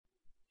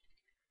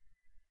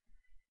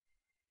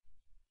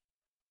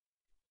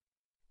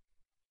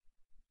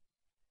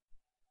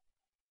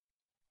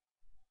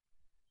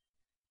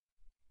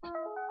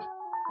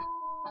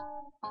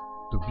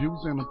The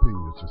views and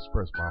opinions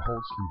expressed by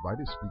hosts,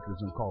 invited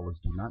speakers, and callers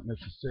do not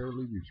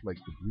necessarily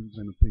reflect the views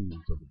and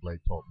opinions of the Black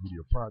Talk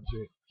Media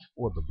Project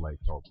or the Black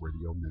Talk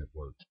Radio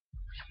Network.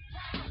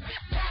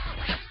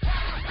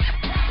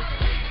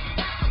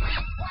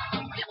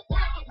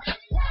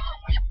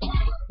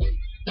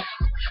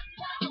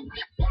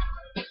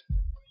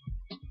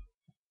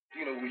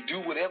 You know, we do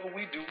whatever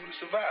we do to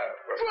survive.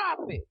 Right?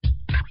 Drop it.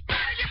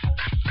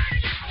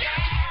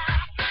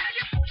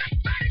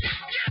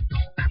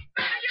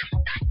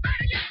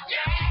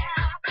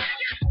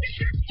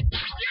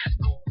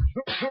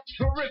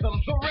 The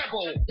rhythm's a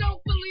rebel.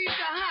 Don't believe the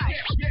hype.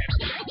 Yeah.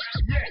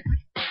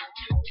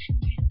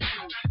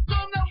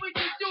 Don't know we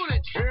can do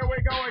this. Here we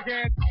go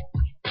again.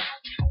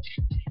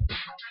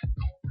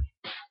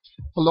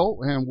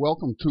 Hello and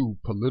welcome to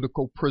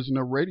Political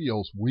Prisoner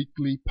Radio's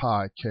weekly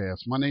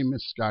podcast. My name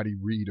is Scotty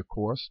Reed, of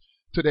course.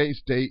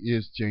 Today's date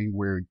is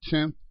January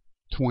 10th,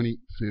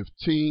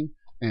 2015,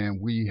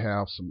 and we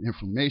have some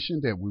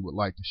information that we would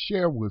like to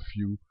share with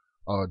you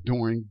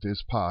during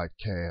this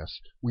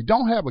podcast. We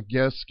don't have a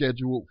guest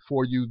scheduled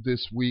for you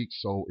this week,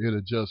 so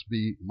it'll just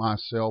be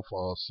myself.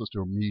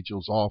 Sister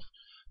Amidio's off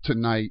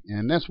tonight,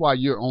 and that's why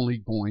you're only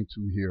going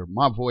to hear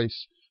my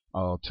voice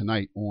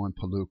tonight on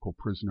Political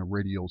Prisoner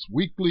Radio's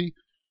weekly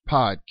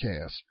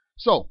podcast.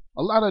 So,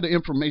 a lot of the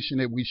information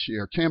that we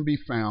share can be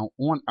found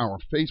on our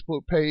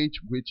Facebook page,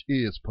 which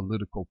is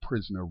Political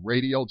Prisoner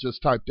Radio.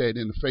 Just type that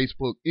in the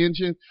Facebook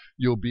engine.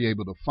 You'll be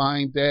able to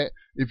find that.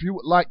 If you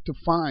would like to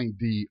find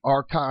the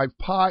archive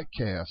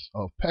podcasts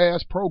of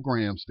past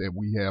programs that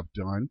we have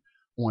done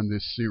on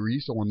this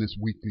series, on this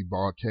weekly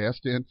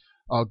broadcast, then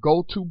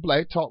go to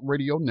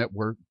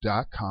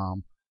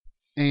blacktalkradionetwork.com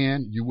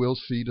and you will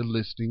see the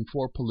listing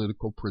for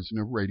Political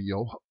Prisoner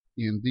Radio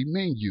in the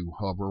menu.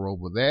 Hover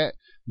over that,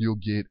 you'll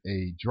get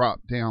a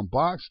drop down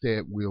box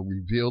that will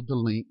reveal the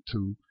link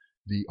to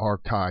the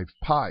archive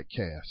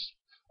podcast.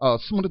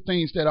 Some of the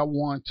things that I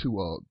want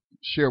to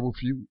share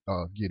with you,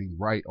 jumping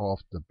right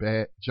off the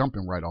bat.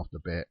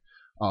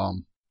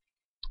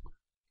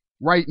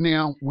 Right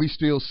now, we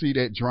still see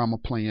that drama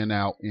playing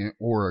out in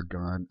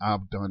Oregon.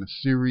 I've done a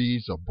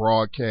series of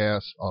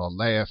broadcasts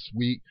last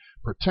week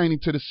pertaining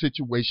to the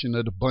situation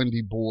of the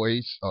Bundy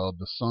boys,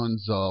 the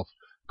sons of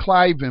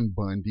Cliven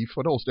Bundy.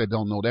 For those that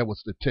don't know, that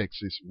was the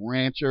Texas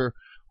rancher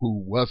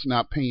who was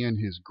not paying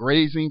his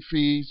grazing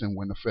fees, and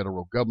when the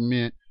federal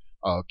government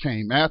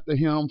came after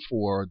him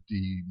for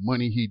the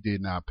money he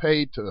did not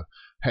pay to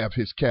have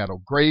his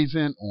cattle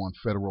grazing on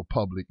federal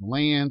public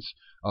lands,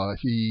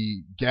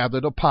 he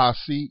gathered a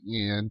posse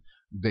and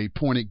they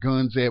pointed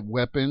guns at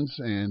weapons,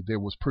 and there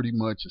was pretty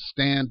much a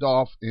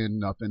standoff, and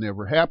nothing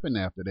ever happened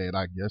after that.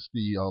 I guess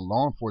the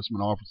law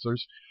enforcement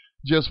officers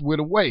just went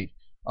away.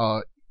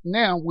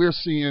 Now we're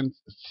seeing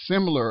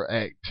similar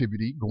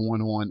activity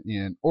going on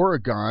in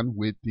Oregon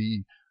with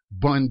the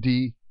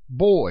Bundy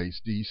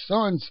boys, the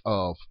sons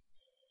of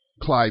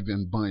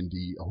Cliven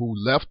Bundy, who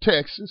left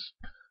Texas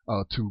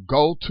to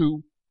go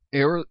to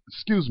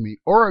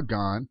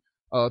Oregon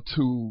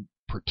to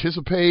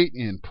participate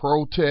in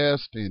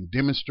protests and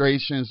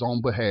demonstrations on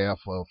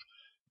behalf of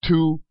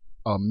two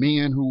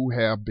men who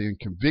have been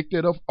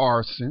convicted of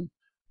arson.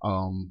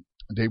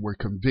 They were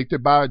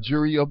convicted by a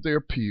jury of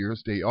their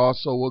peers. They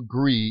also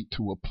agreed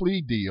to a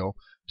plea deal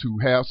to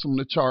have some of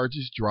the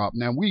charges dropped.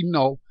 Now, we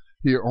know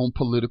here on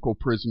Political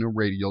Prisoner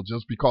Radio,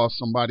 just because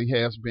somebody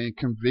has been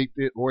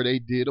convicted or they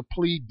did a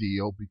plea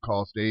deal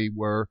because they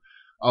were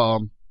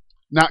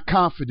not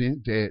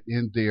confident that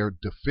in their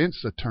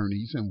defense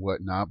attorneys and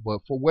whatnot,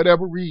 but for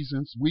whatever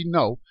reasons, we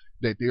know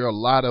that there are a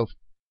lot of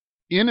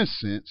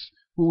innocents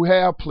who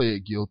have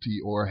pled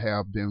guilty or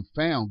have been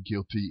found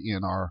guilty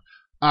and are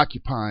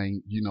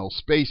occupying,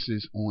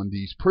 spaces on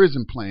these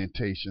prison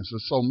plantations. And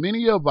so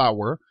many of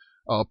our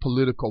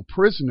political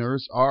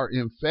prisoners are,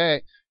 in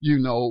fact,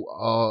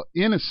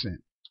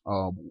 innocent,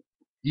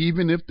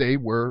 even if they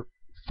were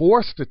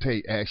forced to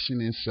take action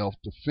in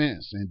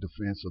self-defense, in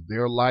defense of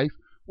their life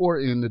or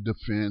in the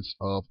defense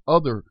of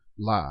other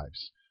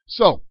lives.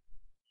 So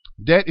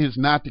that is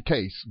not the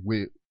case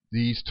with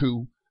these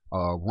two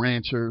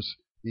ranchers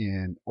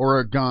in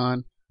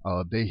Oregon.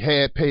 They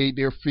had paid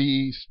their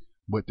fees,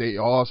 but they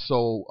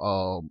also,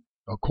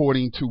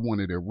 according to one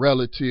of their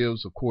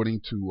relatives, according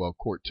to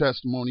court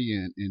testimony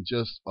and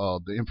just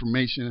the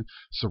information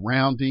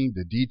surrounding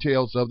the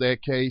details of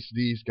that case,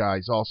 these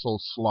guys also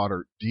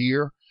slaughtered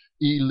deer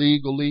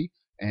illegally.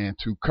 And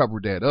to cover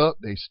that up,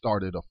 they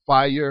started a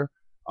fire.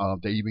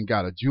 They even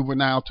got a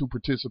juvenile to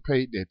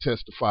participate that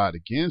testified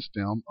against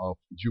them, a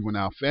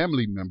juvenile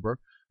family member.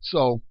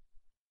 So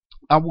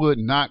I would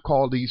not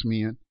call these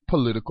men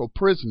political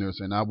prisoners,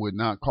 and I would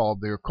not call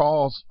their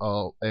cause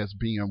as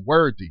being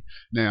worthy.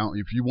 Now,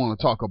 if you want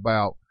to talk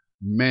about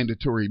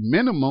mandatory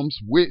minimums,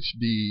 which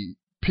the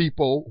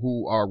people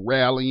who are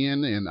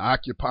rallying and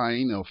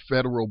occupying a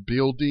federal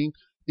building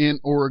in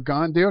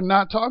Oregon, they're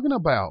not talking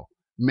about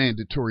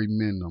mandatory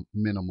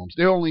minimums.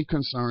 They're only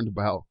concerned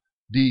about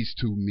these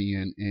two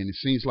men, and it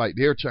seems like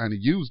they're trying to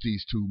use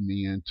these two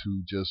men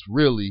to just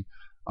really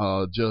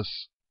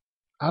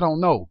I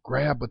don't know,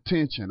 grab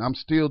attention. I'm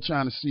still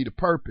trying to see the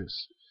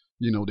purpose.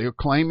 They're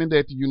claiming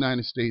that the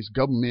United States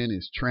government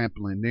is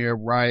trampling their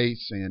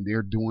rights and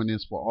they're doing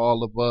this for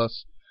all of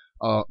us.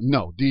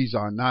 No, these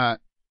are not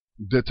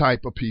the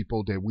type of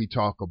people that we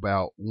talk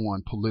about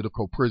on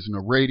Political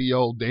Prisoner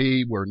Radio.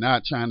 They were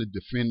not trying to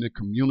defend the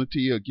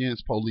community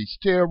against police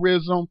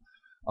terrorism.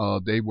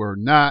 They were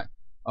not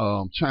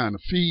trying to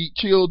feed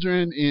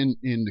children in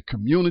the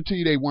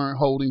community. They weren't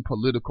holding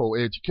political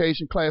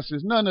education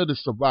classes. None of the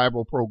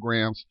survival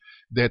programs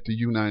that the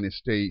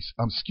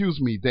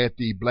that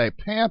the Black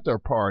Panther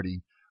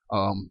Party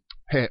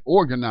had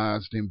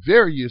organized in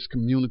various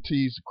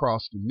communities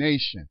across the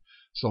nation.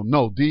 So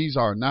no, these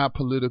are not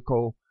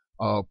political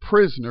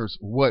prisoners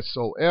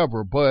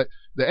whatsoever. But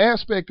the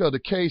aspect of the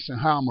case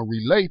and how I'm going to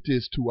relate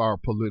this to our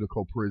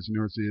political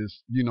prisoners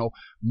is,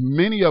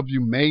 many of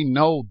you may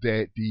know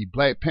that the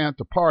Black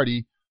Panther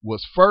Party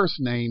was first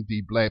named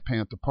the Black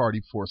Panther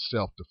Party for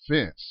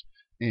self-defense.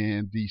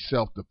 And the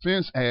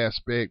self-defense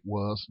aspect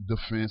was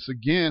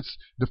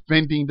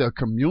defending the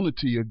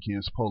community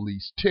against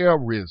police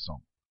terrorism.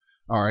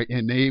 All right,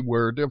 and they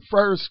were the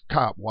first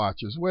cop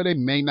watchers. Well, they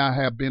may not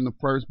have been the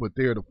first, but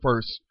they're the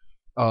first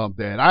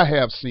that I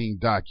have seen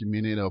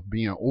documented of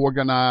being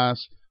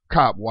organized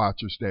cop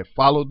watchers that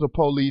followed the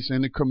police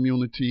in the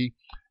community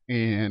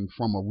and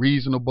from a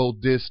reasonable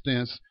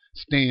distance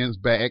stands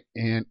back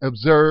and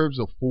observes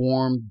or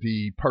inform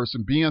the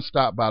person being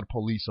stopped by the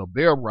police of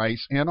their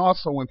rights, and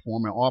also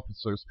informing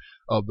officers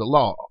of the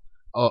law.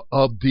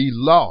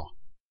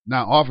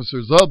 Not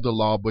officers of the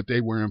law, but they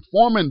were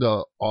informing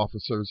the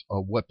officers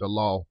of what the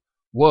law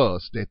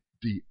was, that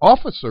the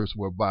officers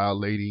were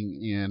violating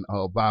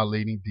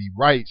the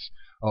rights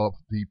of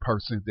the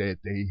person that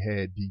they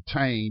had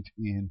detained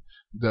in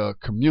the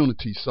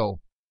community.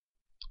 So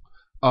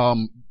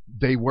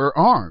they were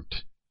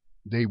armed.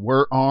 They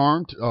were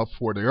armed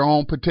for their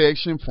own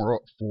protection,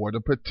 for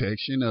the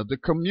protection of the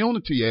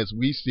community, as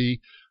we see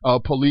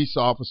police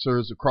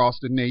officers across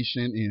the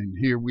nation, and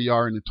here we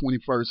are in the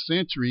 21st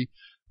century,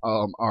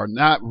 are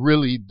not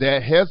really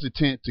that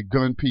hesitant to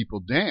gun people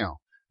down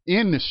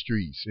in the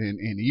streets. And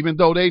even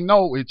though they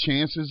know it,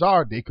 chances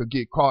are they could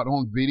get caught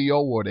on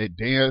video, or that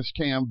dash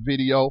cam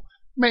video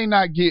may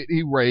not get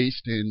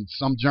erased, and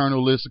some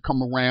journalists will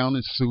come around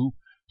and sue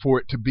for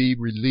it to be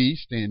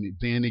released, and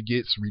then it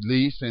gets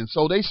released. And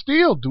so they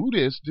still do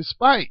this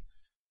despite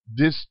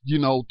this,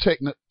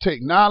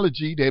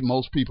 technology that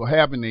most people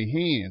have in their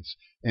hands.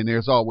 And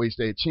there's always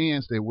that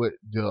chance that what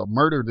the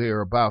murder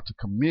they're about to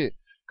commit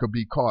could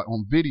be caught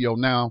on video.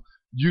 Now,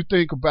 you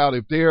think about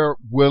if they're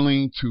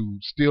willing to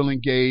still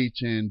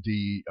engage in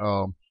the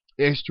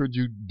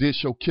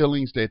extrajudicial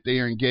killings that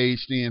they're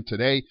engaged in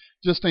today,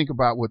 just think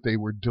about what they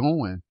were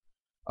doing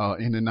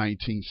in the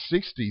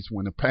 1960s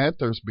when the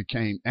Panthers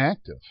became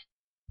active.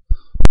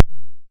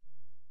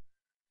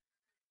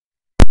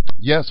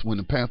 Yes, when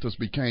the Panthers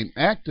became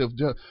active,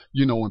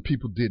 when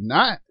people did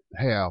not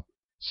have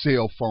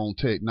cell phone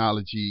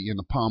technology in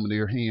the palm of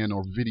their hand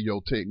or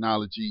video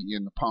technology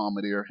in the palm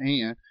of their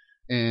hand,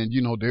 and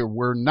there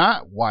were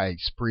not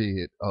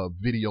widespread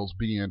videos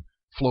being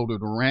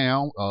floated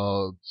around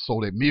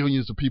so that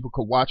millions of people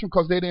could watch them,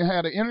 because they didn't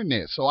have the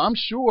internet. So I'm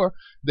sure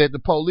that the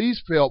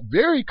police felt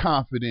very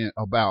confident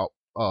about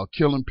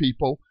killing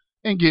people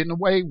and getting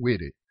away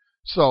with it.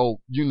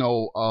 So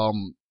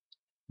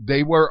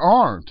they were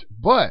armed.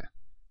 But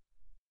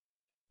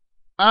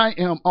I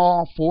am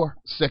all for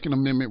Second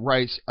Amendment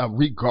rights,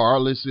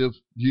 regardless if,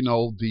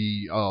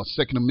 the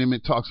Second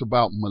Amendment talks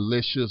about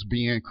militias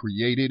being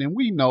created. And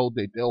we know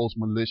that those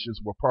militias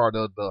were part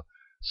of the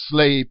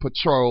slave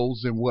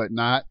patrols and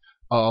whatnot.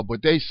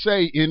 But they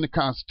say in the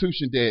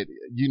Constitution that,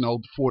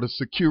 for the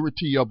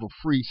security of a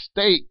free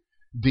state,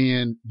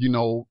 then,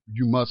 you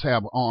must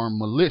have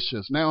armed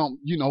militias. Now,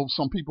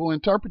 some people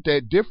interpret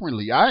that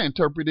differently. I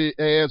interpret it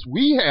as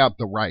we have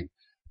the right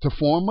to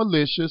form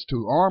militias,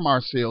 to arm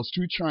ourselves,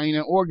 to train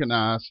and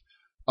organize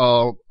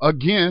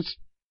against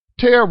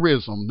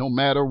terrorism, no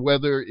matter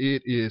whether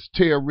it is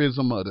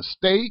terrorism of the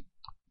state,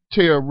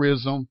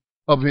 terrorism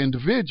of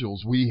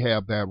individuals. We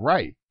have that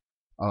right.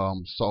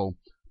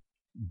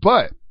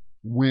 But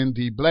when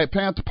the Black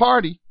Panther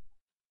Party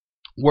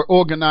were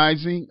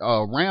organizing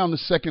around the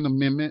Second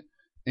Amendment,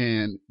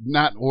 and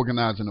not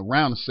organizing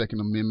around the Second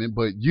Amendment,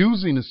 but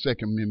using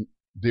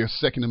their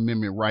Second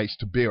Amendment rights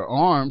to bear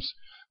arms,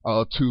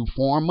 to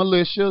form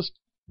militias,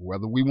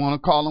 whether we want to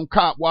call them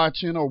cop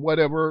watching or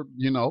whatever,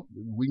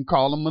 we can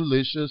call them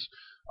militias,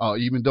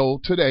 even though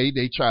today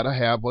they try to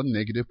have a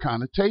negative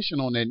connotation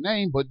on that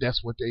name, but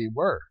that's what they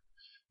were.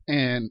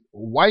 And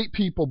white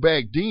people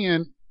back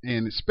then,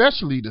 and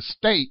especially the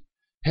state,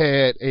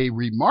 had a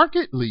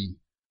remarkably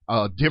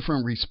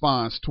different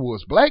response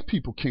towards black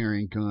people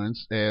carrying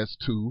guns as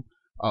to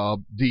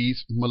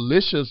these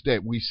militias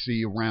that we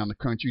see around the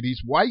country,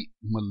 these white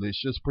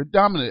militias,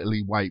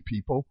 predominantly white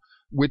people,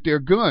 with their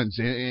guns,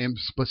 and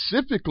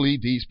specifically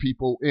these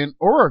people in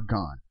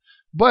Oregon.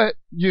 But,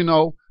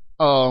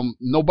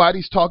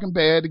 nobody's talking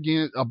bad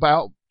again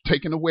about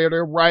taking away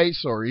their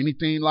rights or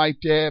anything like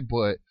that,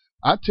 but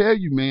I tell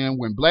you, man,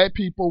 when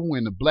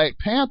the Black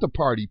Panther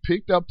Party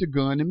picked up the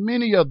gun, and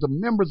many of the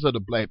members of the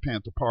Black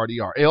Panther Party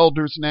are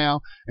elders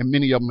now, and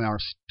many of them are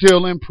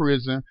still in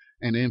prison,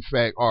 and in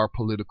fact are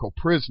political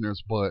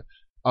prisoners. But,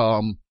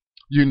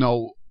 you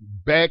know,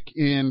 back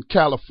in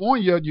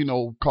California, you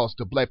know, because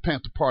the Black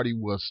Panther Party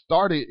was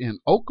started in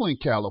Oakland,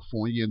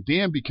 California, and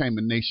then became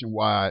a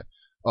nationwide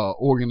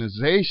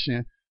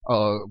organization.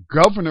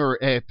 Governor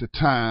at the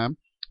time,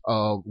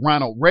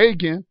 Ronald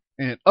Reagan,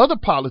 and other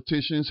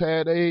politicians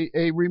had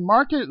a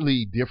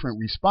remarkably different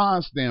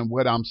response than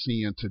what I'm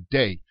seeing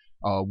today.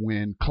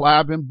 When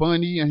Cliven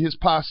Bundy and his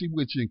posse,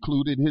 which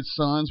included his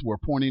sons, were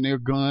pointing their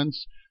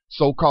guns,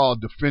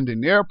 so-called defending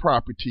their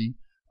property,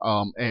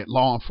 at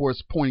law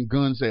enforcement, pointing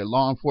guns at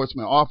law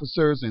enforcement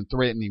officers and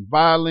threatening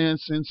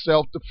violence and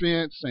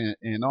self-defense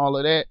and all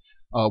of that.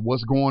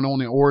 What's going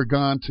on in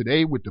Oregon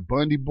today with the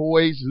Bundy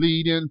boys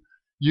leading,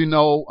 you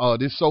know,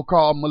 this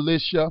so-called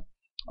militia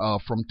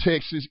from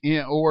Texas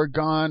in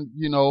Oregon.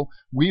 You know,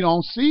 we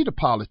don't see the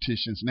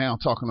politicians now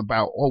talking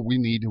about, oh, we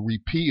need to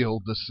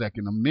repeal the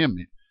Second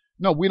Amendment.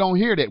 No, we don't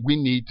hear that.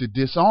 We need to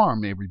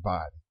disarm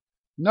everybody.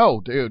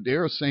 No,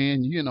 they're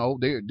saying, you know,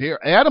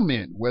 they're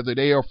adamant, whether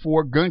they are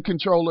for gun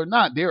control or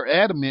not, they're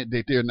adamant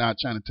that they're not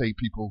trying to take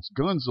people's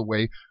guns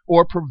away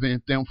or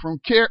prevent them from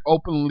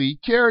openly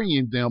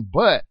carrying them.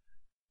 But,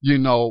 you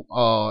know,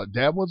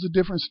 that was a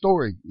different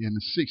story in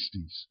the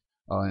 60s.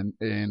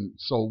 And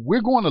so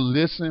we're going to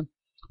listen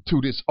to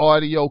this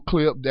audio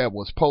clip that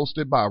was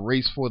posted by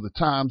Race for the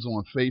Times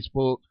on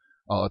Facebook,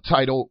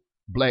 titled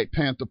Black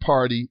Panther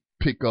Party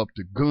Pick Up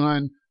the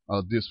Gun.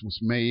 This was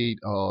made,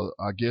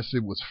 I guess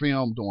it was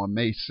filmed on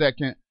May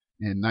 2nd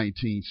in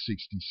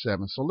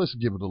 1967. So let's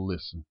give it a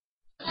listen.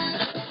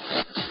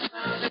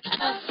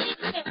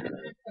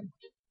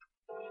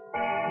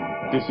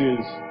 This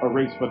is A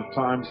Race for the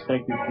Times.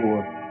 Thank you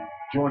for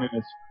joining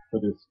us for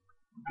this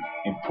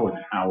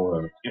important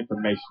hour of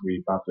information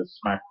we're about to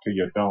smack to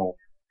your dome.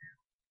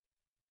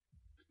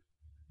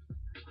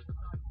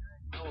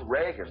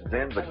 Reagan,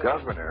 then the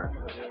governor,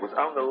 was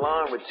on the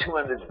line with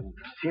 200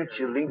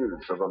 future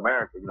leaders of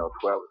America,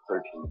 12,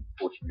 13,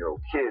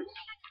 14-year-old kids.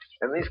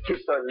 And these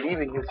kids started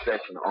leaving his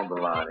session on the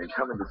line and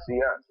coming to see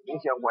us.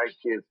 These young white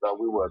kids thought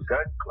we were a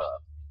gun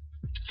club.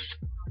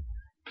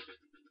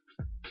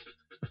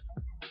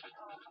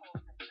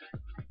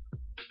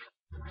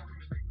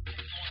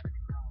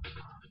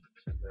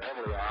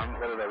 Heavily armed,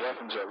 whether their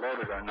weapons are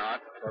loaded or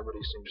not, nobody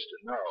seems to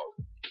know.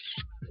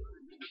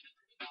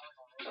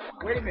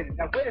 Wait a minute.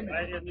 Wait a minute.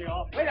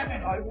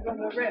 Are you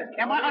under arrest?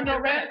 Am I under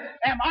arrest?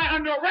 Am I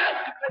under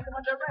arrest?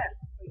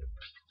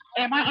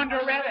 Am I under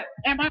arrest?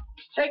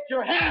 Take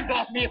your hands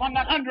off me if I'm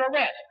not under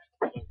arrest.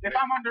 If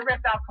I'm under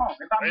arrest, I'll come.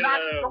 If I'm not,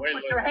 don't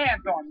put your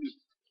hands on me.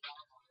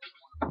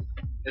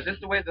 Is this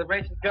the way the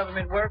racist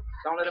government works?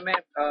 Don't let a man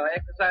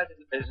exercise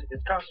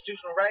his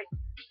constitutional right?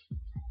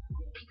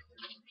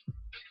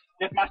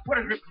 If my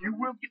sweater's ripped, you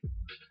will get...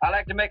 I'd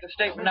like to make a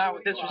statement now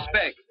with this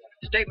respect.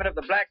 Statement of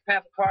the Black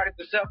Panther Party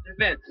for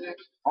self-defense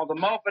on the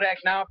Mulford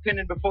Act now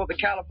pending before the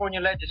California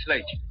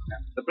legislature.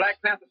 The Black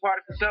Panther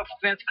Party for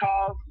self-defense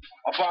calls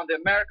upon the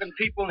American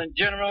people in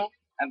general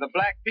and the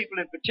black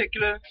people in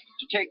particular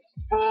to take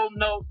full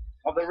note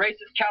of the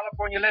racist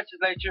California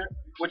legislature,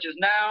 which is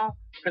now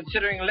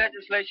considering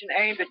legislation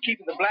aimed at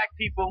keeping the black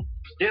people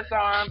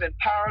disarmed and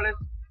powerless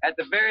at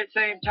the very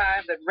same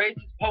time that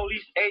racist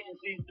police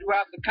agencies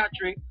throughout the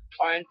country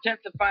are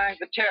intensifying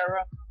the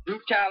terror,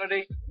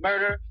 brutality,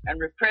 murder, and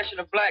repression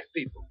of black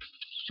people.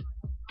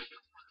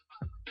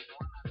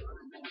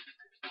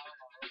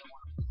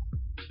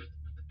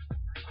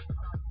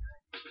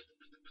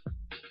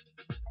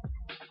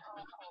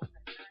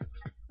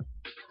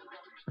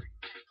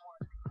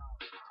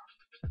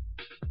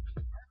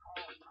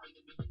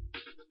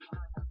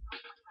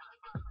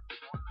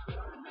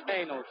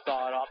 Ain't no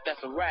sawed off.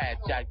 That's a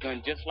rad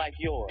shotgun just like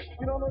yours.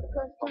 You don't know the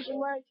Constitution,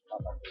 right?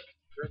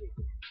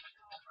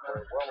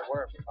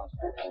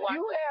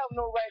 You have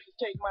no right to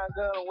take my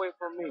gun away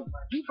from me.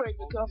 You break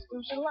the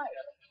Constitution right.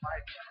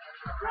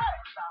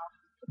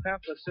 The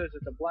pamphlet says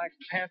that the Black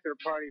Panther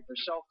Party for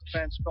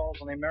self-defense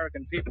calls on the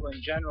American people in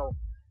general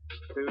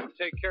to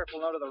take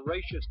careful note of the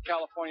racist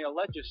California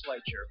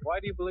legislature.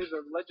 Why do you believe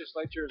the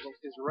legislature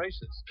is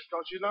racist?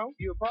 Don't you know?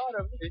 You're a part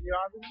of it, and you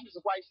obviously it's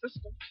a white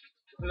system.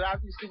 And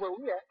obviously where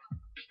we at.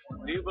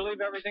 Do you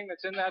believe everything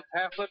that's in that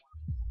pamphlet?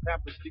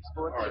 Pamphlet speaks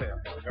for itself.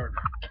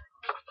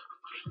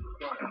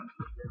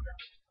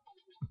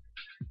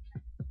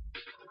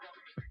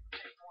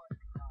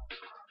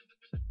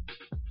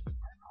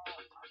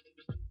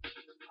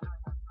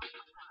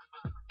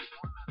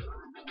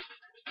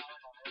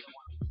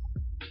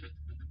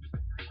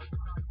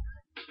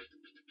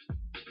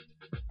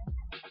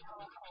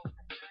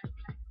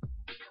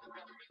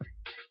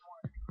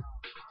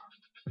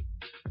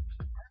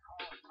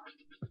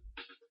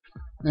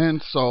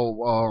 And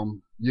so,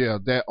 yeah,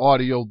 that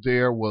audio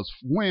there was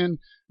when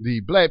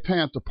the Black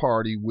Panther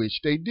Party, which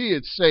they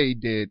did say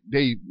that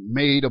they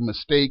made a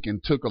mistake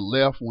and took a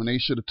left when they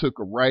should have took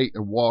a right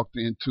and walked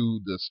into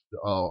the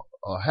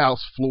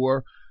House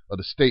floor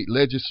the state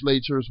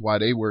legislatures while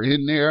they were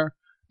in there.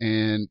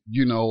 And,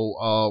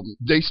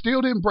 they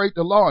still didn't break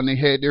the law, and they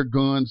had their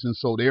guns, and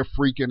so they're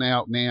freaking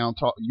out now,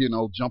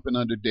 jumping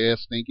under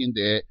desks, thinking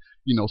that,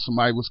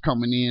 somebody was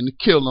coming in to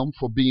kill them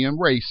for being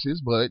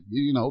racist, but,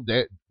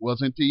 that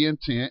wasn't the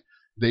intent.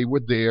 They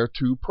were there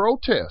to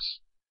protest,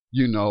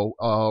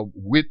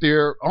 with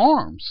their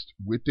arms,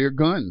 with their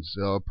guns,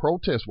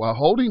 protest while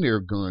holding their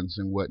guns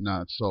and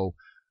whatnot. So,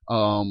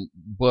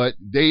 but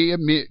they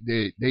admit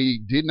that they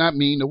did not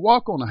mean to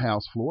walk on the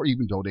House floor,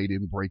 even though they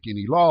didn't break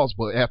any laws.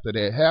 But after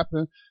that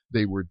happened,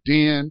 they were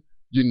then,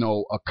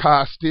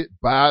 accosted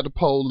by the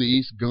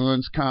police,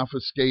 guns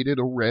confiscated,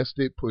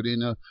 arrested, put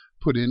in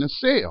a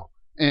cell.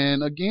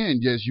 And again,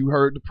 yes, you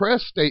heard the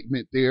press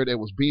statement there that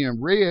was being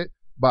read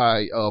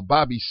by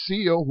Bobby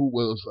Seale, who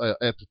was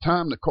at the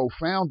time the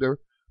co-founder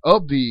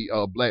of the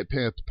Black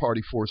Panther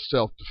Party for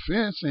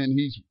Self-Defense, and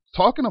he's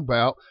talking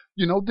about,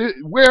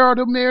 where are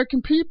the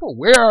American people?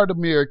 Where are the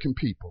American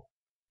people?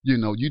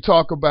 You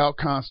talk about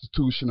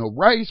constitutional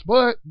rights,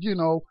 but,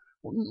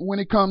 when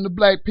it comes to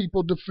black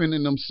people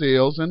defending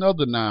themselves and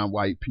other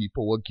non-white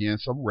people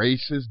against a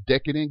racist,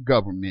 decadent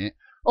government,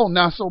 oh,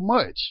 not so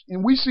much.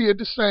 And we see it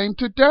the same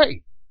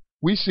today.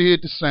 We see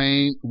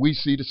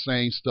the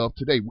same stuff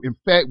today. In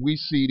fact, we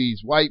see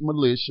these white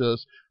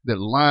militias that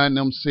align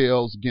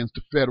themselves against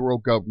the federal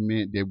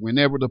government, that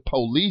whenever the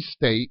police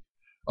state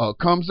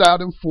comes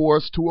out in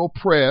force to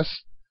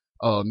oppress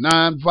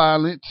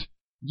nonviolent,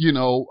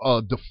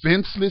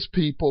 defenseless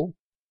people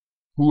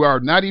who are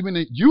not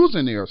even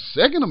using their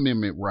Second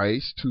Amendment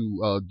rights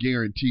to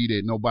guarantee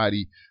that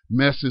nobody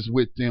messes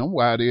with them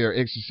while they're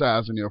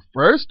exercising their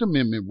First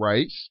Amendment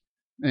rights.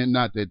 And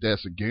not that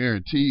that's a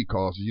guarantee,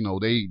 because,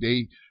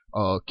 they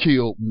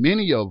killed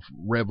many of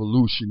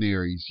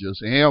revolutionaries,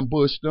 just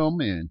ambushed them.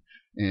 And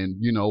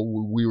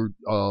we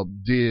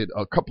did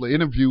a couple of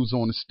interviews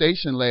on the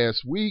station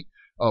last week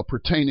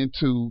pertaining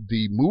to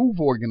the MOVE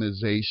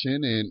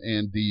organization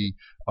and the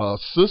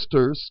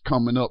sisters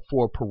coming up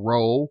for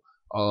parole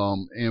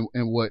and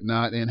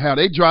whatnot, and how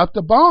they dropped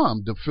a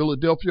bomb. The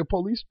Philadelphia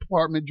Police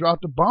Department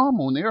dropped a bomb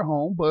on their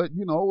home. But,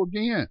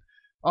 again,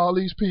 all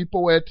these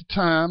people at the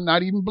time,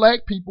 not even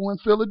black people in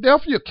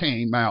Philadelphia,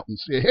 came out and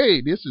said,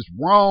 hey, this is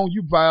wrong.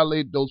 You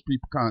violated those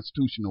people's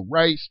constitutional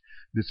rights.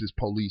 This is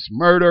police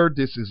murder.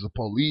 This is a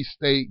police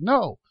state.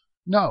 No,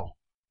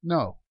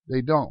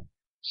 they don't.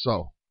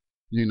 So,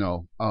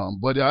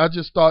 but I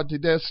just thought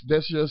that that's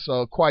just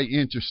quite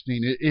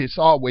interesting. It's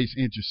always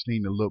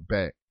interesting to look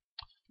back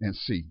and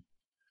see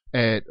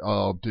at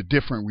the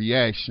different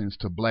reactions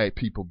to black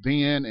people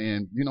then.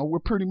 And, we're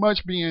pretty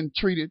much being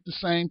treated the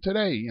same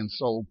today. And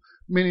so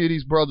many of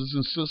these brothers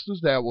and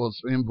sisters that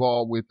was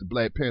involved with the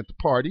Black Panther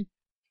Party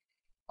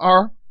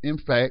are, in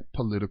fact,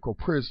 political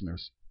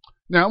prisoners.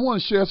 Now, I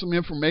want to share some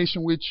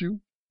information with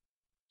you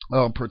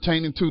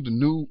pertaining to the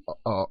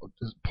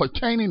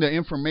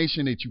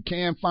information that you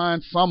can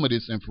find some of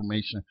this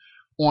information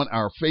on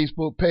our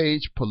Facebook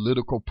page,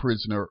 Political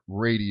Prisoner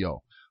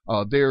Radio.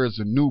 There is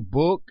a new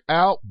book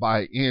out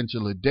by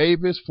Angela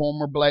Davis,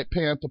 former Black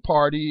Panther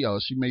Party.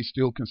 She may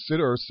still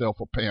consider herself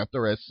a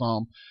Panther, as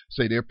some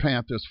say they're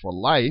Panthers for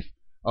life.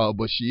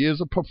 But she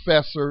is a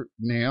professor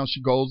now.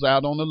 She goes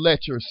out on the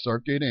lecture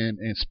circuit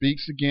and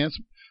speaks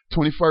against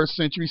 21st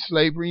century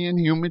slavery and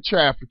human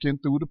trafficking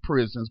through the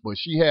prisons. But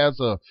she has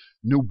a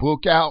new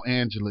book out,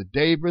 Angela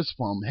Davis,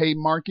 from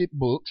Haymarket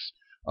Books.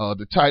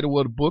 The title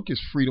of the book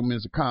is Freedom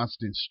is a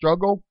Constant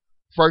Struggle,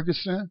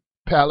 Ferguson,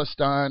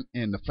 Palestine,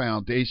 and the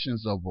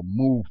Foundations of a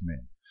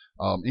Movement.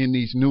 In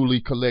these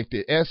newly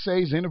collected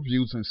essays,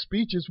 interviews, and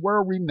speeches,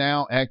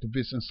 world-renowned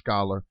activist and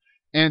scholar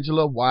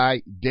Angela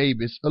Y.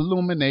 Davis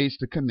illuminates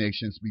the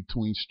connections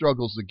between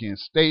struggles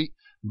against state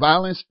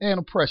violence and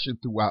oppression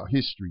throughout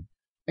history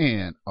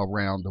and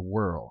around the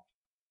world.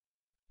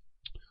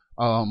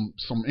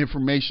 Some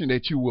information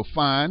that you will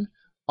find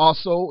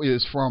also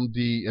is from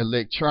the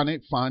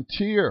Electronic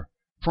Frontier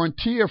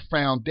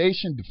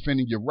Foundation,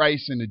 Defending Your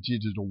Rights in the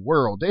Digital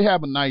World. They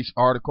have a nice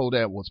article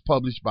that was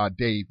published by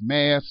Dave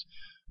Mass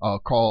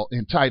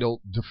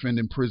entitled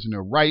Defending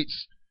Prisoner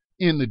Rights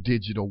in the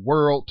Digital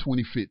World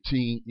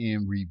 2015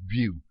 in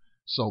Review.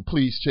 So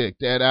please check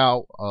that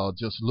out.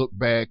 Just look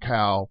back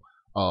how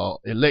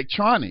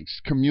electronics,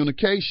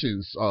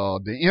 communications,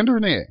 the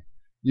internet.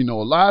 A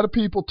lot of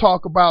people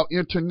talk about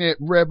internet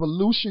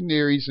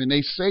revolutionaries, and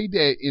they say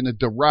that in a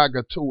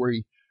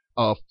derogatory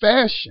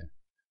fashion.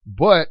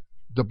 But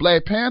the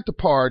Black Panther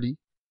Party,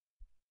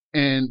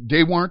 and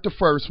they weren't the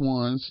first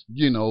ones.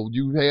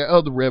 You had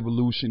other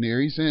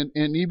revolutionaries,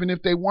 and even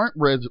if they weren't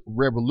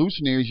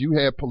revolutionaries, you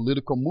had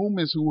political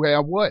movements who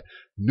have what?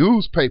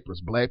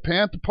 Newspapers. Black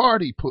Panther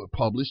Party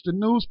published a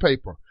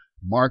newspaper.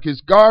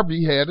 Marcus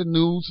Garvey had a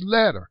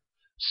newsletter.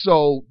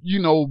 So,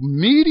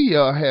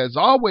 media has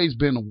always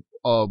been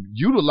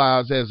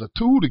utilized as a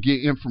tool to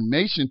get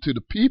information to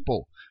the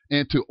people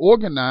and to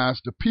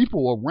organize the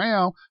people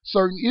around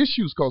certain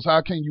issues, because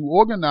how can you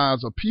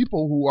organize a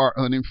people who are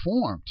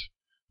uninformed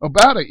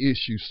about an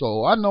issue?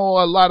 So I know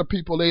a lot of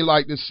people, they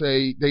like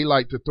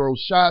to throw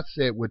shots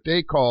at what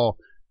they call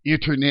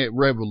internet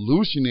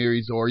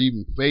revolutionaries or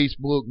even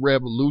Facebook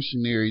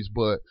revolutionaries,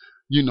 but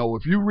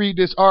if you read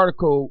this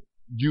article,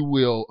 you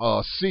will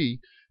see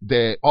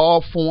that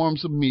all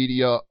forms of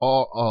media,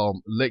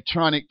 all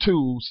electronic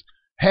tools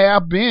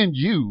have been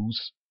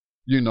used,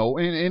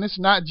 and it's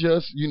not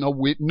just,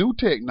 with new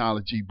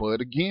technology, but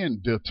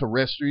again, the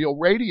terrestrial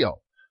radio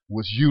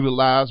was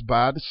utilized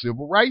by the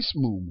civil rights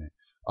movement.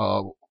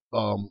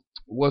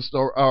 What's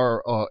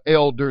our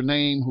elder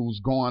name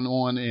who's going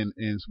on and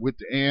is with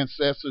the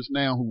ancestors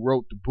now, who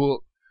wrote the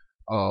book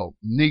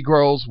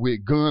Negroes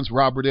with Guns,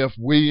 Robert F.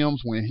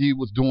 Williams, when he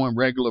was doing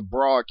regular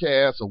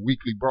broadcasts or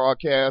weekly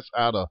broadcasts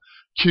out of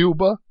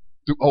Cuba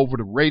over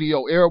the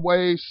radio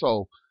airwaves.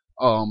 So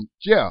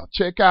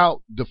check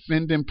out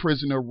Defending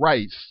Prisoner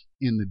Rights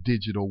in the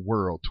Digital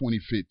World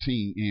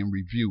 2015 in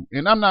review.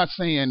 And I'm not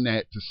saying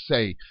that to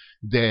say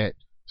that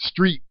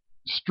street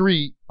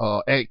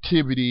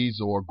activities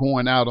or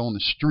going out on the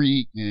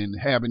street and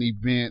having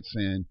events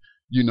and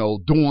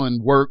doing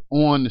work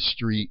on the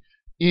street,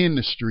 in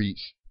the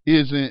streets,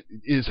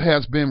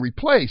 has been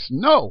replaced.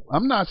 No,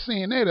 I'm not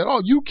saying that at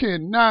all. You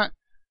cannot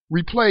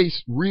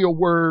replace real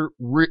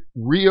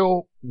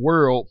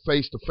world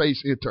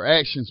face-to-face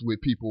interactions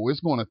with people. It's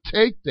going to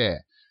take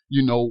that,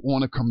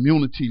 on a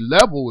community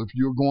level. If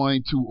you're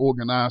going to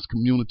organize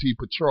community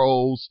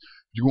patrols,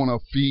 you're going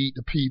to feed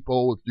the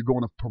people, if you're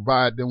going to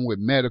provide them with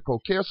medical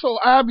care. So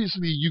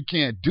obviously you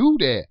can't do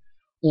that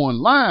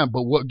online,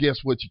 but guess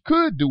what you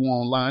could do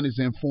online is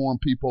inform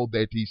people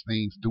that these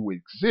things do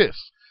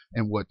exist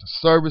and what the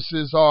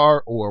services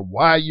are or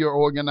why you're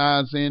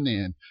organizing,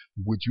 and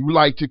would you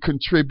like to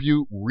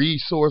contribute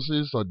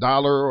resources,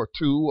 $1 or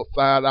 $2 or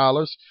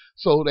 $5,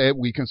 so that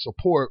we can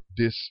support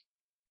this,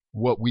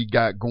 what we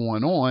got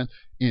going on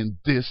in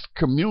this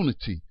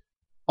community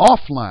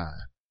offline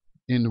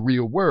in the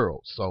real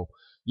world. So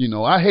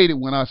I hate it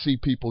when I see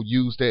people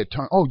use that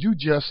term, oh, you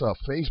just a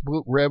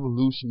Facebook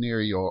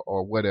revolutionary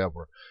or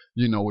whatever.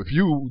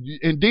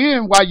 And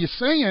then while you're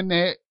saying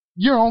that,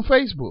 you're on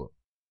Facebook.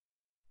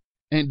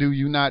 And do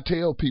you not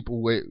tell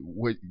people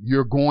what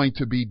you're going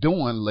to be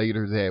doing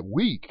later that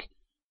week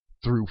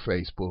through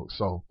Facebook?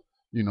 So,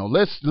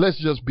 let's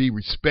just be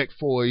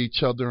respectful of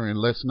each other, and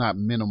let's not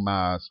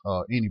minimize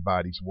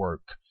anybody's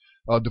work.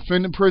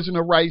 Defending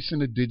Prisoner Rights in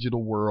the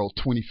Digital World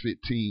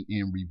 2015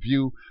 in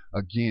review.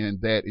 Again,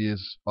 that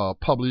is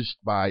published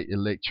by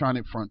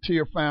Electronic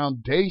Frontier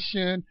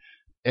Foundation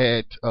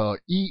at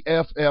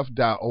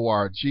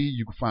EFF.org.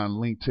 You can find a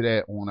link to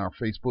that on our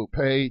Facebook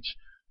page,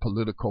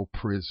 Political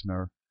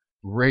Prisoner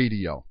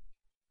Radio.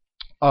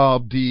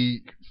 The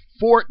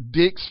Fort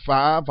Dix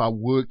 5, I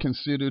would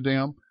consider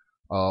them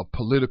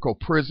political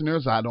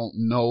prisoners. I don't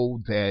know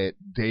that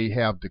they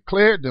have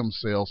declared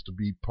themselves to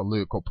be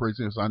political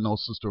prisoners. I know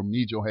Sister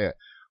Mijo had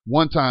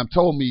one time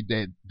told me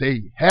that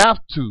they have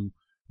to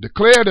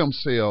declare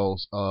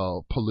themselves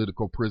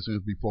political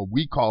prisoners before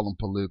we call them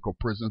political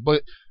prisoners.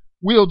 But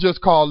we'll just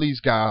call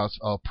these guys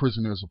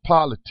prisoners of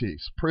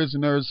politics.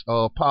 Prisoners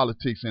of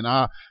politics. And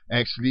I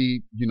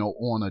actually,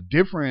 on a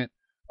different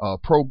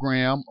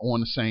program on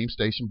the same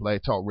station,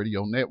 Black Talk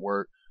Radio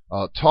Network,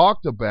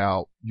 talked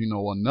about,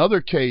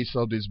 another case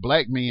of this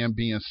black man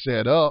being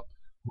set up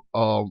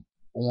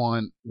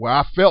on where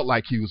I felt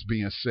like he was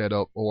being set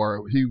up,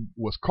 or he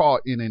was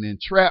caught in an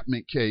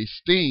entrapment case,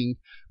 sting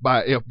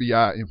by an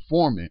FBI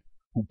informant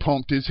who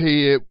pumped his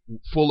head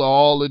full of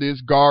all of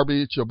this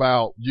garbage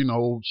about,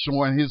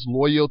 showing his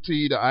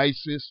loyalty to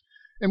ISIS.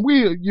 And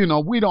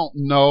we don't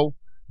know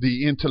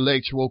the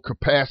intellectual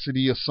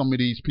capacity of some of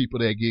these people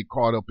that get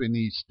caught up in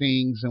these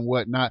stings and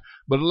whatnot.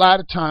 But a lot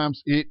of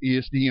times it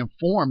is the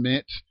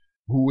informant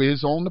who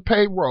is on the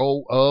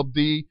payroll of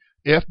the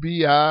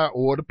FBI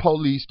or the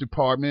police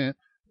department,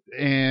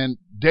 and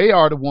they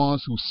are the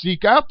ones who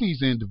seek out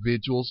these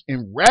individuals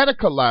and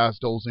radicalize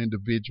those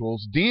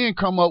individuals, then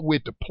come up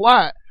with the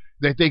plot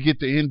that they get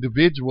the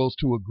individuals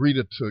to agree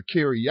to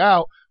carry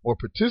out or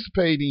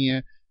participate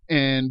in.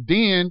 And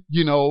then,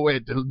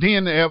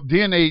 then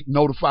they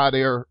notify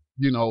their,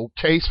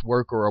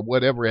 caseworker or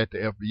whatever at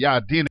the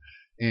FBI,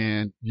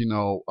 and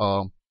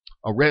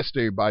arrest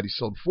everybody.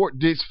 So the Fort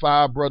Dix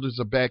 5 brothers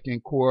are back in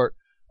court,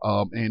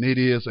 and it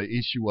is an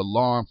issue of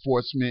law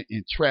enforcement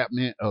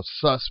entrapment of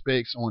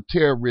suspects on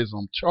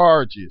terrorism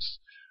charges.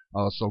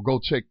 So go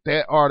check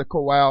that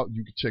article out.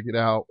 You can check it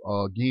out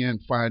again.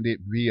 Find it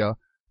via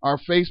our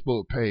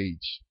Facebook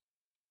page.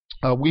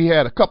 We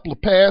had a couple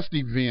of past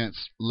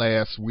events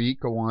last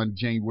week on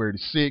January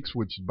the 6th,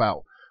 which is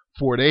about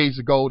 4 days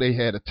ago. They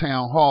had a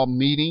town hall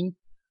meeting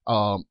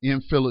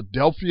in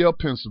Philadelphia,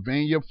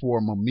 Pennsylvania,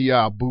 for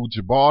Mumia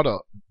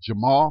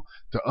Abu-Jamal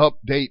to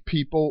update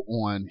people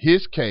on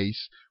his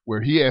case,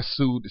 where he has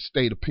sued the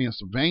state of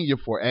Pennsylvania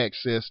for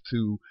access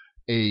to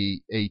a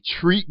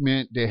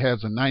treatment that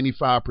has a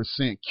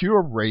 95%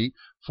 cure rate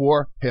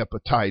for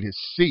hepatitis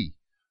C.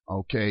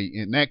 Okay,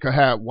 and that could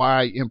have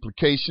wide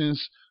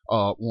implications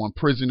on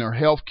prisoner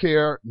health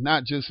care,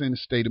 not just in the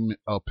state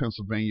of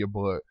Pennsylvania,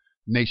 but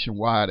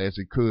nationwide, as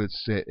it could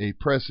set a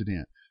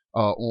precedent.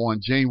 On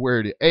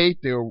January the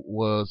 8th, there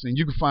was, and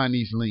you can find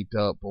these linked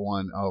up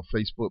on our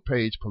Facebook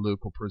page,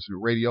 Political Prisoner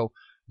Radio.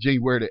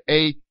 January the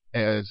 8th,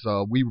 as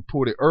we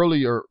reported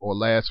earlier or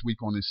last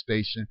week on this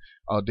station,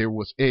 there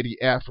was Eddie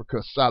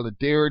Africa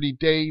Solidarity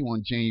Day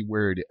on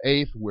January the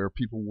 8th, where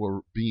people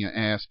were being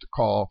asked to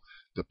call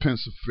the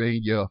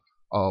Pennsylvania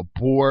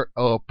Board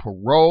of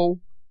Parole.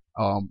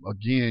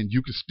 Again,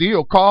 you can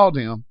still call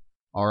them.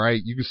 All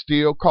right, you can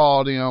still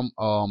call them.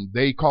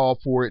 They called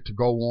for it to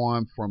go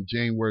on from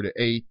January the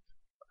 8th.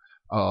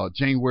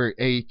 January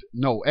 8th,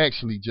 no,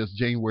 actually just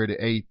January the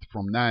 8th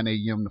from 9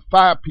 a.m. to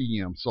 5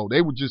 p.m. So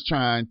they were just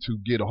trying to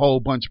get a whole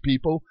bunch of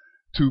people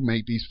to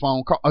make these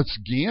phone calls.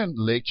 Again,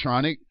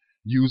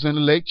 using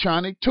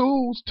electronic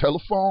tools,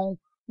 telephone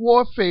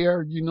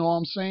warfare, you know what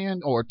I'm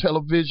saying, or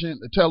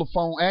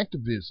telephone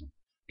activism,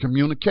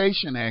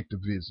 communication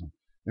activism,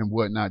 and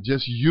whatnot.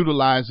 Just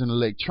utilizing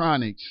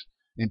electronics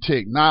and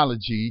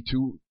technology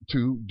to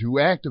do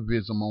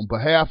activism on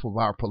behalf of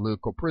our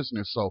political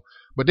prisoners. So,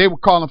 but they were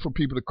calling for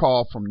people to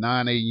call from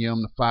 9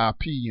 a.m. to 5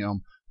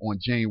 p.m. on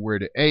January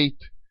the 8th.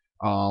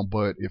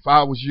 But if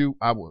I was you,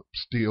 I would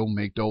still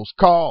make those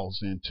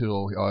calls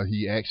until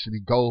he actually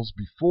goes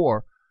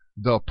before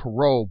the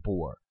parole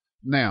board.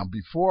 Now,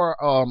 before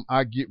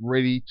I get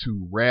ready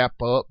to wrap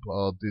up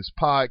this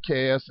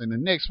podcast, and the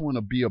next one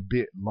will be a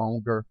bit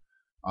longer,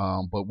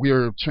 but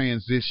we're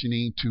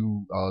transitioning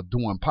to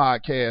doing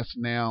podcasts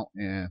now,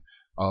 and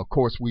of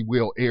course we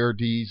will air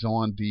these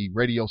on the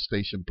radio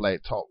station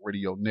Black Talk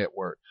Radio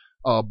Network.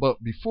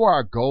 But before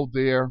I go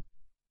there,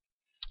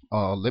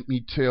 let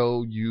me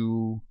tell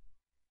you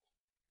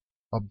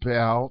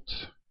about,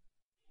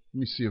 let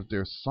me see if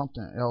there's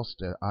something else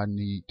that I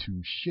need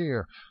to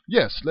share.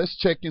 Yes, let's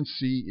check and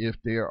see if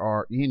there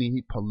are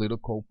any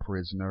political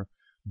prisoner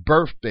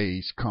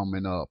birthdays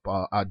coming up.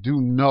 I do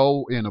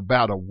know in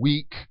about a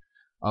week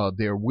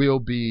there will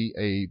be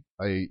a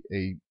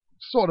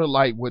sort of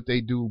like what they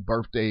do,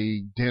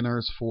 birthday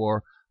dinners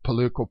for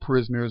political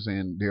prisoners,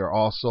 and there are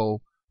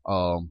also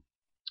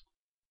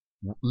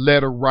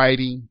letter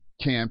writing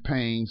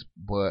campaigns,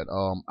 but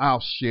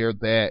I'll share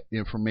that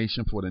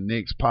information for the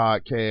next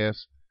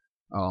podcast,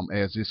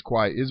 as it's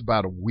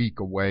about a week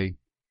away,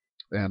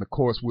 and of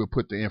course we'll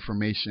put the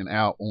information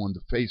out on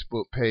the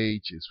Facebook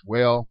page as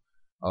well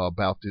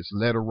about this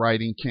letter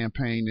writing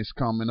campaign that's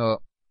coming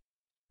up.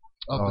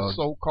 The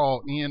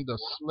so-called end of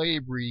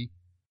slavery.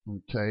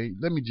 Okay,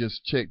 let me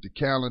just check the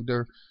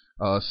calendar,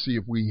 see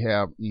if we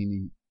have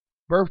any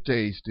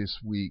birthdays this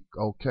week.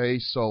 Okay,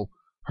 so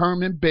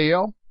Herman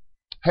Bell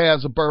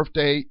has a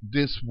birthday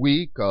this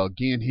week.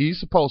 Again, he's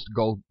supposed to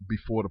go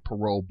before the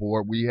parole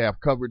board. We have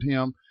covered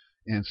him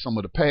in some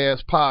of the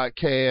past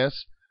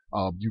podcasts.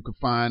 You can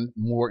find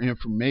more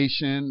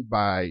information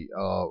by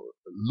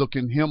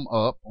looking him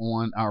up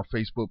on our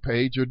Facebook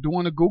page or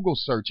doing a Google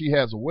search. He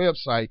has a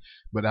website,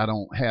 but I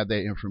don't have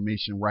that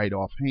information right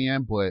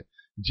offhand. But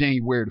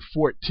January the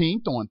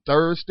 14th on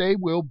Thursday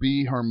will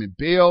be Herman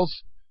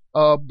Bell's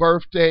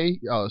birthday.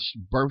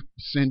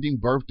 Sending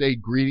birthday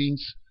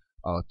greetings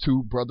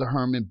to Brother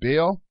Herman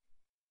Bell,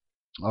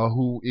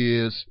 who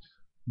is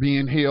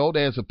being held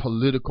as a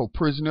political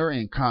prisoner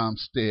in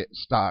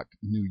Comstock,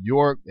 New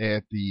York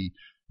at the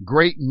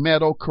Great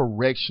Meadow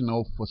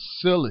Correctional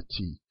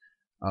Facility.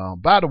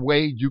 By the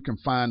way, you can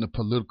find the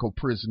political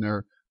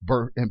prisoner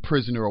and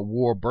prisoner of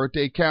war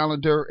birthday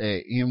calendar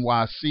at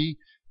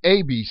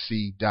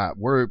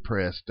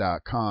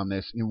nycabc.wordpress.com.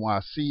 That's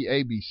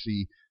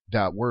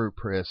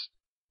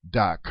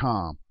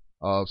nycabc.wordpress.com.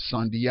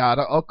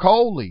 Sundiata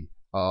Acoli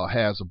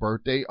has a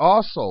birthday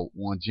also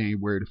on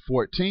January the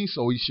 14th,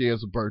 so he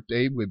shares a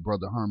birthday with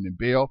Brother Herman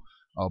Bell.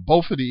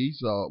 Both of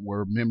these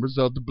were members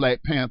of the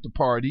Black Panther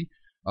Party.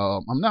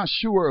 I'm not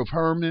sure of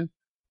Herman,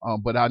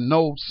 but I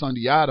know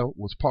Sundiata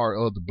was part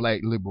of the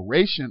Black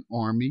Liberation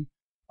Army.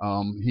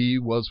 He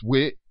was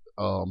with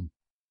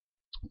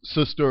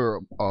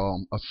Sister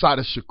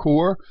Assata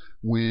Shakur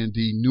when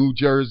the New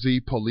Jersey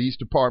Police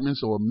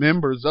Departments, or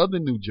members of the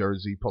New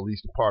Jersey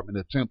Police Department,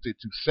 attempted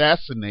to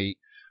assassinate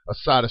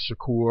Assata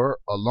Shakur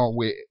along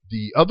with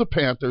the other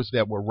Panthers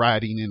that were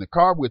riding in the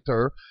car with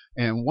her.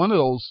 And one of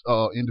those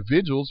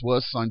individuals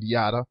was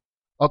Sundiata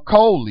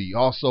Acoli,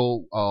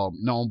 also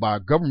known by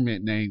a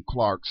government name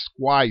Clark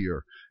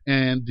Squire.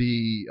 And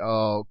the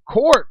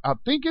court, I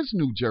think it's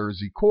New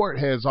Jersey court,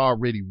 has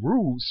already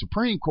ruled,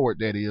 Supreme Court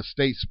that is,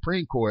 state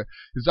Supreme Court,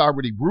 has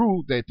already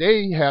ruled that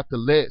they have to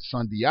let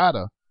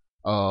Sundiata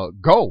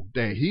go,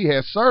 that he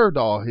has served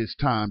all his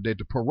time, that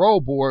the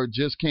parole board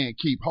just can't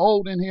keep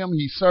holding him.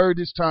 He served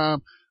his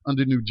time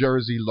under New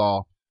Jersey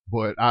law,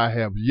 but I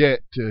have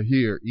yet to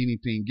hear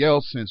anything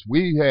else since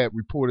we had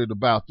reported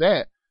about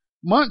that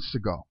months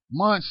ago,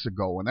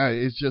 and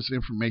it's just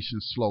information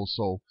slow.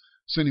 So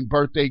sending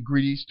birthday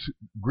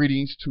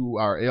greetings to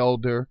our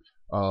elder,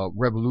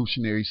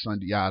 revolutionary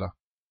Sundiata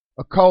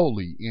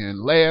Acoli. And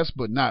last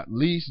but not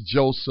least,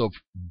 Joseph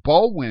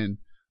Bowen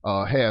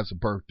has a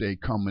birthday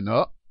coming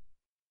up.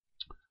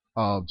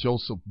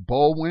 Joseph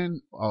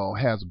Bowen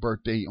has a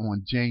birthday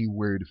on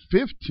January the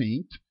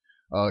 15th.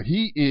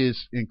 He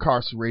is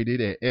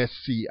incarcerated at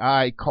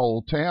SCI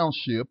Cole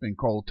Township in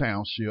Cole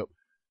Township,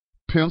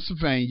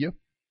 Pennsylvania.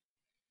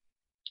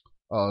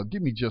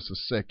 Give me just a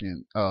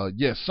second.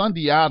 Yes,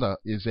 Sundiata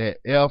is at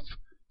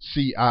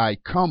FCI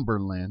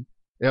Cumberland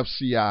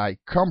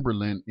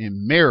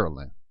in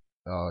Maryland.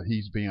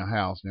 He's being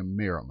housed in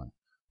Maryland.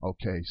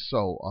 Okay,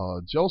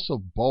 so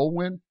Joseph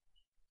Bowen,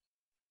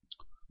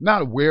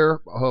 not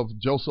aware of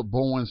Joseph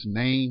Bowen's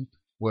name.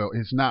 Well,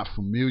 it's not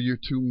familiar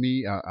to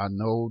me. I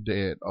know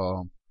that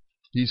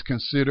he's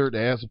considered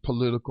as a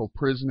political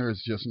prisoner.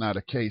 It's just not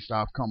a case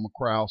I've come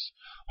across.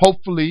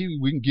 Hopefully,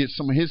 we can get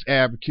some of his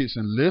advocates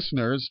and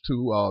listeners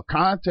to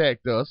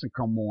contact us and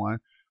come on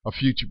a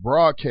future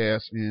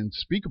broadcast and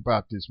speak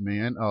about this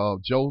man.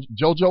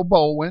 Jojo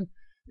Bowen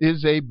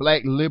is a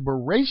Black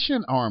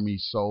Liberation Army.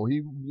 So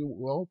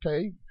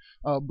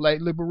Black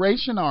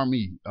Liberation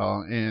Army,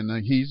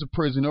 and he's a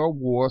prisoner of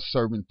war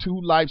serving 2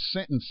 life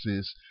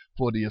sentences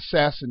for the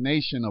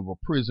assassination of a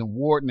prison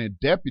warden and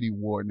deputy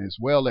warden, as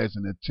well as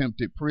an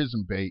attempted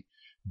prison break,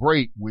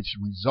 which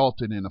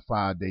resulted in a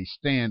 5-day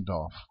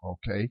standoff.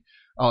 Okay,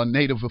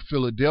 native of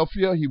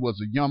Philadelphia, he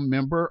was a young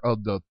member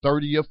of the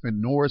 30th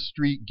and Norris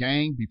Street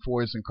gang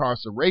before his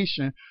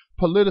incarceration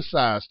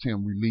politicized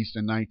him. Released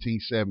in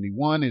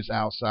 1971, his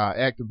outside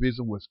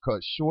activism was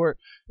cut short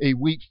a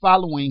week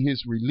following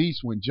his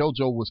release when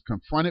JoJo was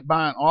confronted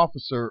by an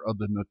officer of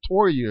the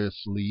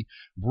notoriously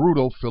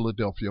brutal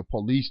Philadelphia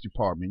Police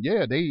Department.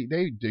 Yeah, they're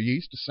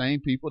the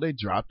same people. They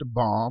dropped a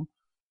bomb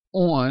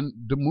on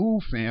the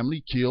Move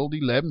family, killed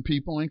 11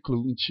 people,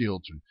 including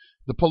children.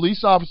 The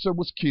police officer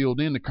was killed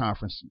in the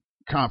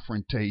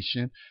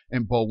confrontation,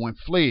 and Bowen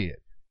fled.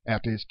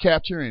 After his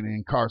capture and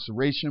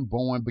incarceration,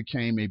 Bowen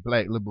became a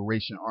Black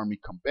Liberation Army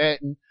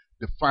combatant,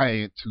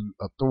 defiant to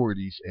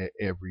authorities at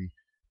every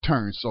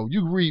turn. So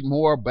you can read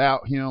more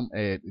about him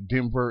at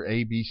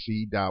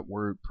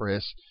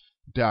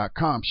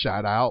denverabc.wordpress.com.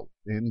 Shout out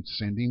and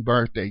sending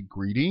birthday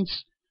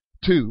greetings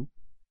to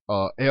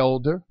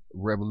Elder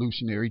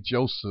Revolutionary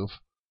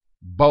Joseph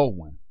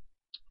Bowen.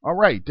 All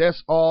right,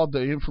 that's all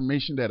the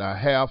information that I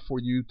have for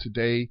you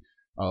today.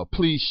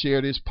 Please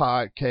share this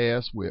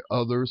podcast with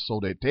others so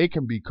that they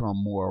can become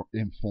more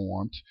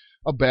informed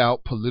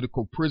about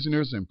political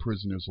prisoners and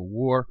prisoners of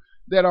war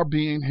that are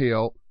being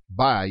held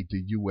by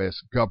the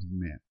U.S.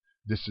 government.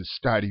 This is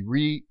Scotty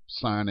Reed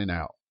signing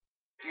out.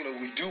 You know,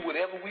 we do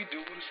whatever we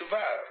do to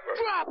survive. Right?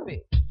 Drop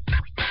it.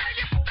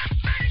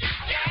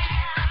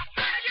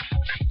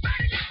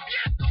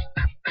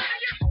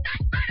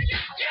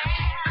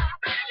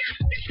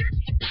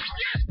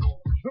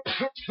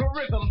 The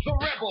rhythm, the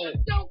rebel.